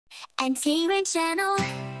and T ring channel.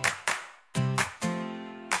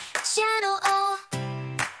 Channel O.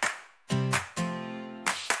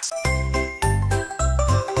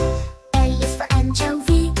 A is for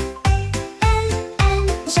anchovy.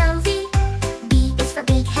 Anchovy. B is for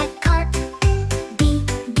big head carp.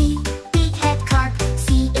 Big head carp.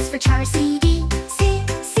 C is for char CD.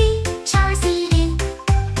 Char CD.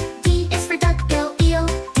 D is for duckbill eel.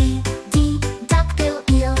 Duckbill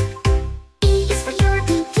eel. E is for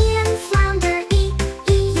European flounder.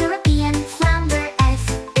 European flounder. F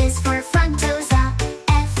is for frontosa.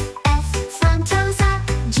 Frontosa.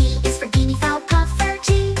 G is for guinea fowl puffer.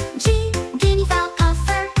 Guinea fowl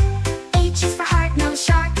puffer. H is for hard-nosed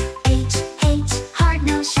shark.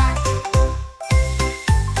 Hard-nosed shark.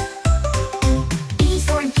 E is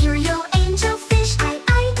for imperial angelfish.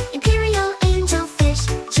 Imperial angelfish.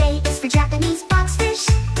 J is for Japanese boxfish.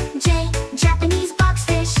 Japanese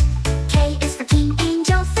boxfish. K is for king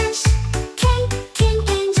angelfish. King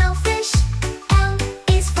angelfish. L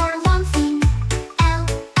is for longfin.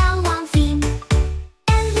 Longfin.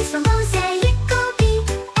 M is for mosaic goby.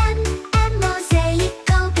 Mosaic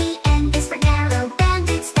goby. N is for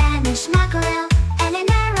narrow-banded Spanish mackerel.